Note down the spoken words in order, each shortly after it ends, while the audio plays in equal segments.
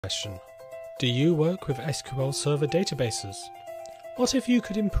Question. Do you work with SQL Server databases? What if you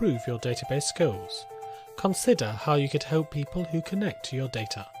could improve your database skills? Consider how you could help people who connect to your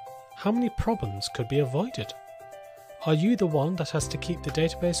data. How many problems could be avoided? Are you the one that has to keep the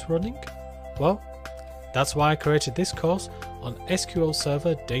database running? Well, that's why I created this course on SQL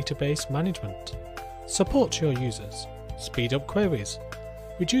Server Database Management. Support your users, speed up queries,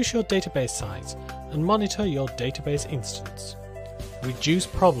 reduce your database size, and monitor your database instance. Reduce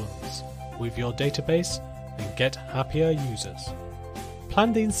problems with your database and get happier users.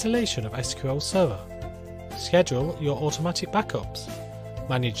 Plan the installation of SQL Server. Schedule your automatic backups.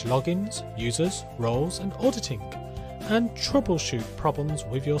 Manage logins, users, roles and auditing. And troubleshoot problems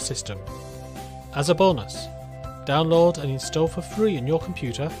with your system. As a bonus, download and install for free on your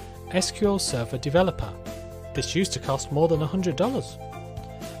computer SQL Server Developer. This used to cost more than $100.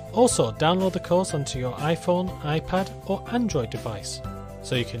 Also, download the course onto your iPhone, iPad or Android device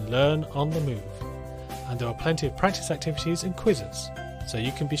so you can learn on the move. And there are plenty of practice activities and quizzes so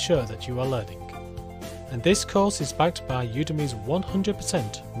you can be sure that you are learning. And this course is backed by Udemy's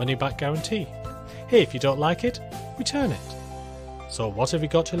 100% money back guarantee. Hey, if you don't like it, return it. So what have you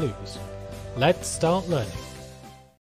got to lose? Let's start learning.